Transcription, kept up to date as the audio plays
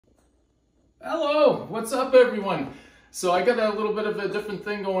Hello, what's up everyone? So I got a little bit of a different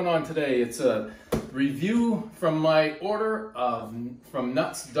thing going on today. It's a review from my order from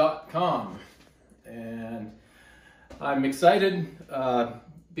nuts.com, and I'm excited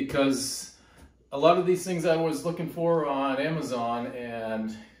because a lot of these things I was looking for on Amazon,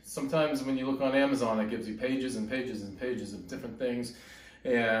 and sometimes when you look on Amazon it gives you pages and pages and pages of different things,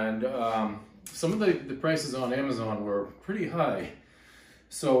 and some of the prices on Amazon were pretty high.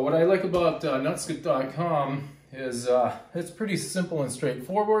 So what I like about nuts.com is it's pretty simple and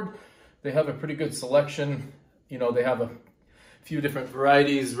straightforward. They have a pretty good selection. You know, they have a few different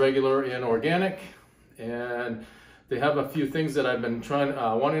varieties, regular and organic, and they have a few things that I've been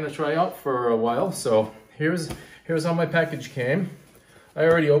wanting to try out for a while. So here's how my package came. I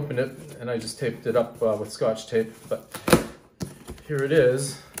already opened it and I just taped it up with Scotch tape, but here it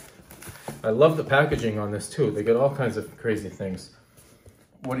is. I love the packaging on this too. They got all kinds of crazy things.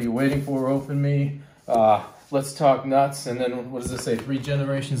 What are you waiting for? Open me. Let's talk nuts. And then what does it say? 3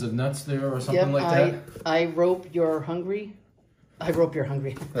 generations of nuts there or something like that? I rope you're hungry. I rope you're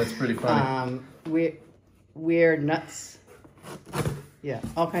hungry. That's pretty funny. We're nuts. Yeah,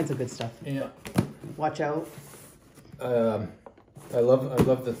 all kinds of good stuff. Yeah. Watch out. I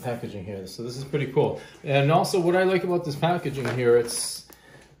love the packaging here. So this is pretty cool. And also what I like about this packaging here, it's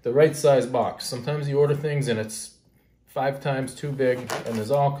the right size box. Sometimes you order things and it's 5 times too big, and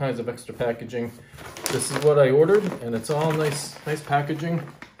there's all kinds of extra packaging. This is what I ordered, and it's all nice packaging,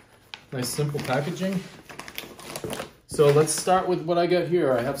 nice simple packaging. So let's start with what I got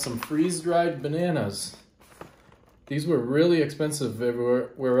here. I have some freeze-dried bananas. These were really expensive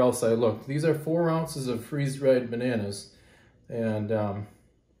everywhere else I looked. These are 4 ounces of freeze-dried bananas, and turn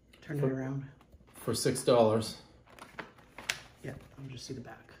it around for $6. Yeah, I'll just see the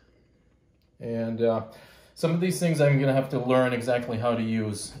back. And some of these things I'm gonna have to learn exactly how to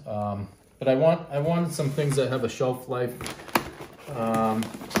use, but I wanted some things that have a shelf life. I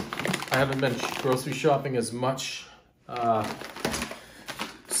haven't been grocery shopping as much,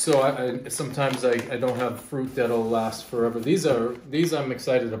 so sometimes I don't have fruit that'll last forever. These I'm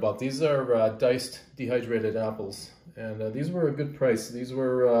excited about. These are diced dehydrated apples, and these were a good price. These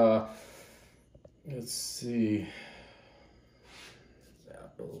were let's see,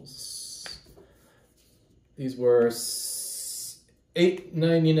 apples. These were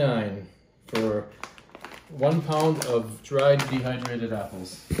 $8.99 for 1 pound of dried dehydrated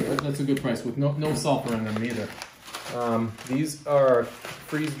apples. That's a good price with no sulfur in them either. These are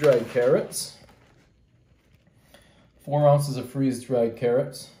freeze-dried carrots. 4 ounces of freeze-dried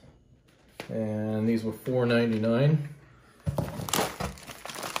carrots, and these were $4.99.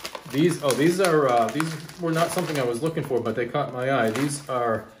 These were not something I was looking for, but they caught my eye. These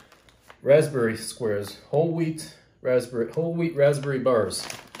are raspberry squares, whole wheat raspberry bars,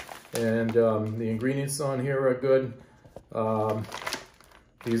 and the ingredients on here are good.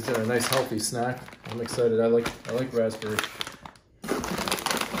 These are a nice healthy snack. I'm excited. I like raspberry.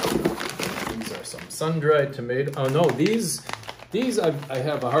 These are some sun-dried tomato. Oh no, these I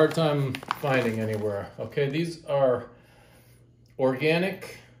have a hard time finding anywhere. Okay, these are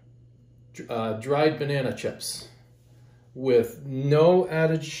organic dried banana chips with no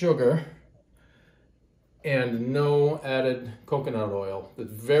added sugar and no added coconut oil.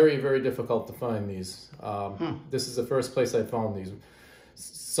 It's very, very difficult to find these. This is the first place I found these.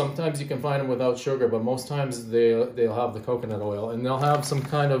 Sometimes you can find them without sugar, but most times they'll have the coconut oil, and they'll have some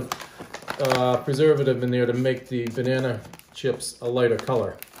kind of preservative in there to make the banana chips a lighter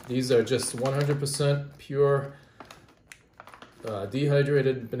color. These are just 100% pure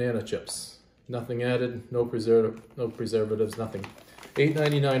dehydrated banana chips. Nothing added, no preservatives, nothing.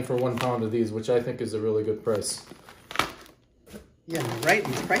 $8.99 for 1 pound of these, which I think is a really good price. Yeah, you're right.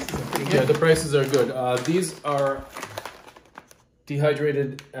 These prices are pretty good. Yeah, the prices are good. These are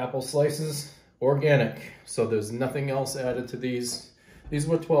dehydrated apple slices, organic, so there's nothing else added to these. These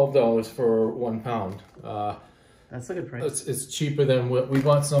were $12 for 1 pound. That's a good price. It's cheaper than what we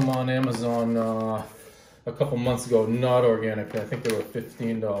bought some on Amazon a couple months ago, not organic. I think they were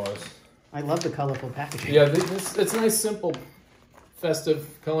 $15. I love the colorful packaging. Yeah, it's nice, simple,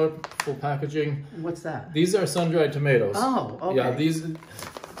 festive, colorful packaging. What's that? These are sun-dried tomatoes. Oh, okay. Yeah,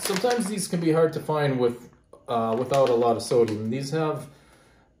 sometimes these can be hard to find without a lot of sodium. These have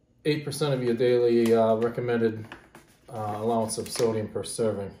 8% of your daily recommended allowance of sodium per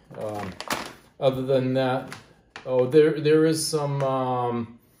serving. Other than that, there is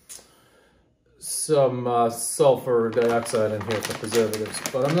some sulfur dioxide in here for preservatives,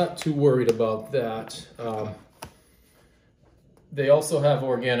 but I'm not too worried about that. They also have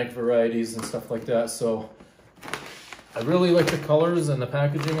organic varieties and stuff like that, so I really like the colors and the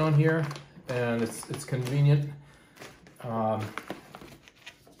packaging on here. and it's convenient.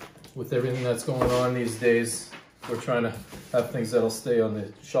 With everything that's going on these days, we're trying to have things that'll stay on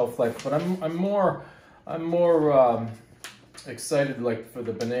the shelf life. But I'm more excited like for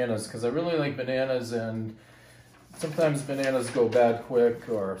the bananas, because I really like bananas, and sometimes bananas go bad quick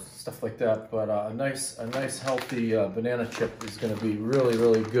or stuff like that. But a nice healthy banana chip is going to be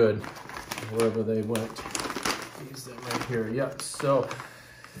really good wherever they went. Use them right here. Yep. So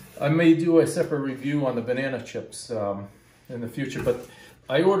I may do a separate review on the banana chips in the future, but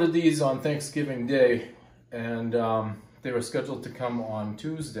I ordered these on Thanksgiving Day, and they were scheduled to come on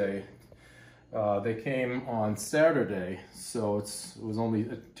Tuesday. They came on Saturday, so it was only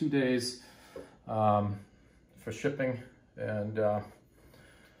 2 days for shipping, and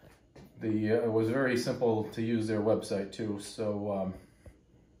it was very simple to use their website too. So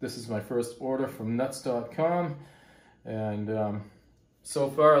this is my first order from nuts.com, and so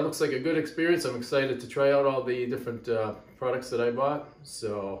far it looks like a good experience. I'm excited to try out all the different products that I bought.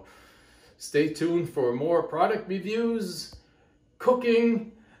 So stay tuned for more product reviews,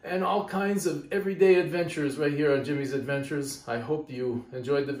 cooking, and all kinds of everyday adventures right here on Jimmy's Adventures. I hope you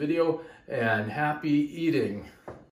enjoyed the video, and happy eating.